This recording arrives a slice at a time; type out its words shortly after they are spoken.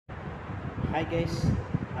Hi guys,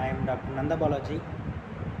 I am Dr. Nandhabalaji.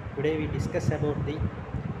 Today we discuss about the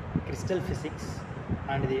crystal physics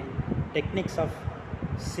and the techniques of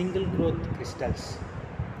single growth crystals.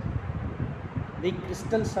 The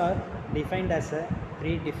crystals are defined as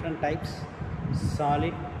three different types: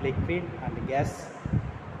 solid, liquid and gas.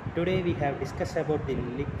 Today we have discussed about the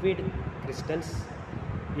liquid crystals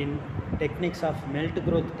in techniques of melt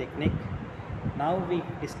growth technique. Now we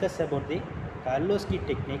discuss about the Karlovsky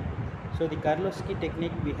technique. So the Karlovsky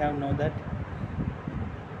technique, we have know that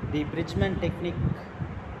the Bridgeman technique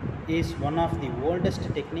is one of the oldest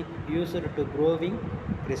technique used to growing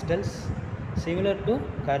crystals, similar to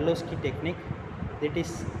Karlovsky technique. That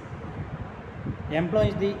is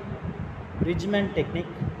employs the Bridgeman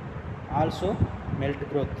technique, also melt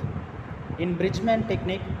growth. In Bridgeman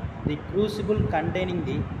technique, the crucible containing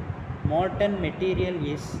the molten material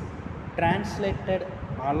is translated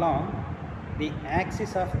along the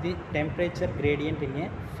axis of the temperature gradient in a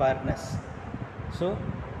furnace. So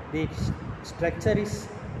the structure is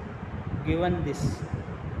given this.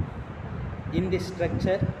 In this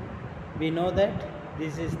structure we know that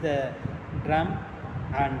this is the drum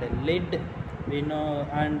and lid, we know,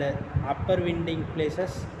 and upper winding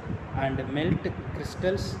places and melt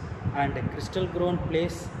crystals and crystal grown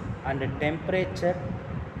place and temperature,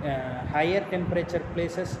 higher temperature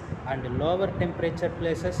places and lower temperature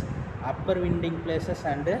places, upper winding places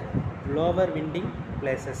and lower winding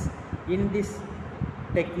places. In this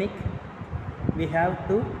technique we have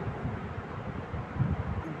to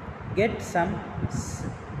get some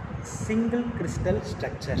single crystal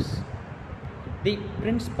structures. The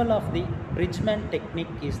principle of the Bridgeman technique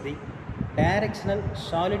is the directional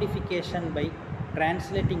solidification by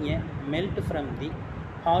translating a melt from the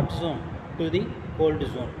hot zone to the cold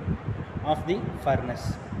zone of the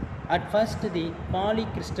furnace. At first, the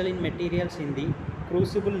polycrystalline materials in the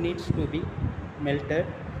crucible needs to be melted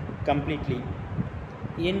completely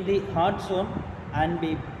in the hot zone and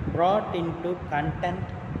be brought into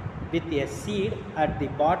contact with a seed at the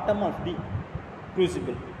bottom of the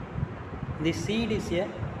crucible. The seed is a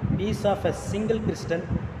piece of a single crystal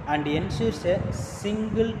and ensures a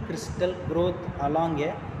single crystal growth along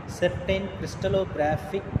a certain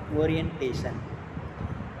crystallographic orientation.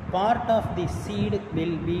 Part of the seed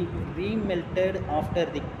will be remelted after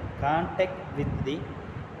the contact with the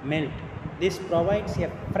melt. This provides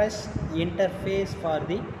a fresh interface for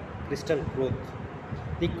the crystal growth.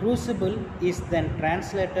 The crucible is then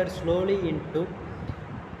translated slowly into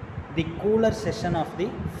the cooler section of the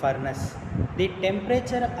furnace. The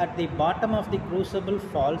temperature at the bottom of the crucible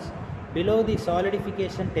falls below the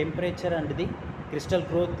solidification temperature and the crystal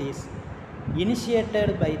growth is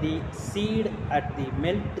initiated by the seed at the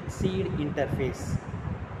melt seed interface.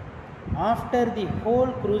 After the whole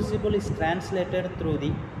crucible is translated through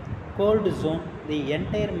the cold zone, the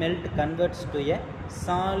entire melt converts to a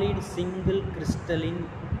solid single crystalline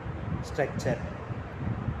structure.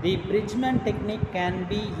 The Bridgeman technique can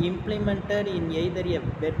be implemented in either a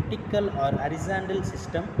vertical or horizontal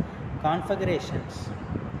system configurations.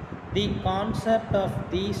 The concept of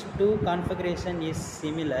these two configurations is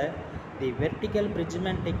similar. The vertical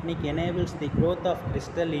Bridgeman technique enables the growth of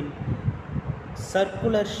crystal in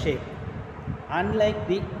circular shape, unlike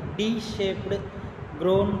the D-shaped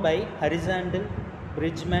grown by horizontal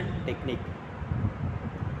Bridgeman technique.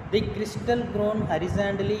 The crystal grown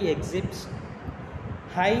horizontally exhibits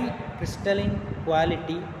high crystalline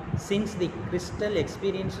quality since the crystal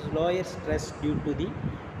experiences lower stress due to the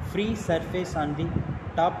free surface on the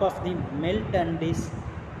top of the melt and is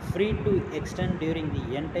free to extend during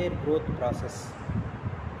the entire growth process.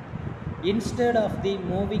 Instead of the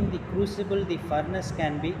moving the crucible, the furnace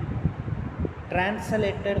can be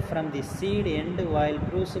translated from the seed end while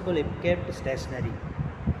crucible is kept stationary.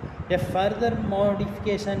 A further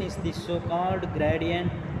modification is the so-called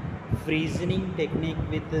gradient freezing technique,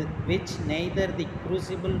 with which neither the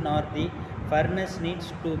crucible nor the furnace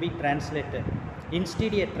needs to be translated.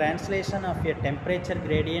 Instead, a translation of a temperature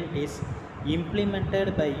gradient is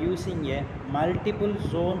implemented by using a multiple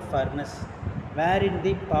zone furnace wherein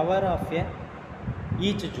the power of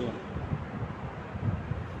each zone.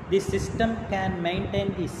 The system can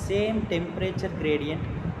maintain the same temperature gradient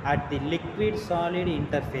at the liquid solid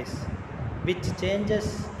interface, which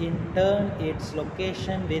changes in turn its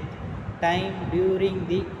location with time during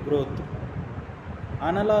the growth.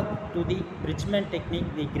 Analog to the Bridgeman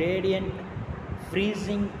technique, the gradient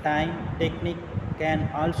freezing time technique can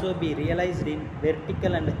also be realized in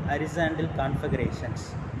vertical and horizontal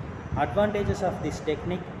configurations. Advantages of this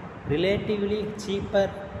technique: relatively cheaper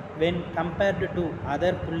when compared to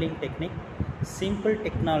other pulling technique, simple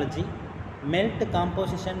technology, Melt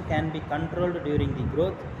composition can be controlled during the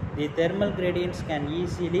growth. The thermal gradients can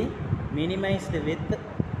easily minimized with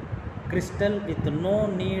crystal with no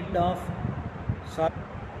need of.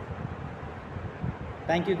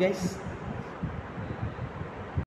 Thank you guys.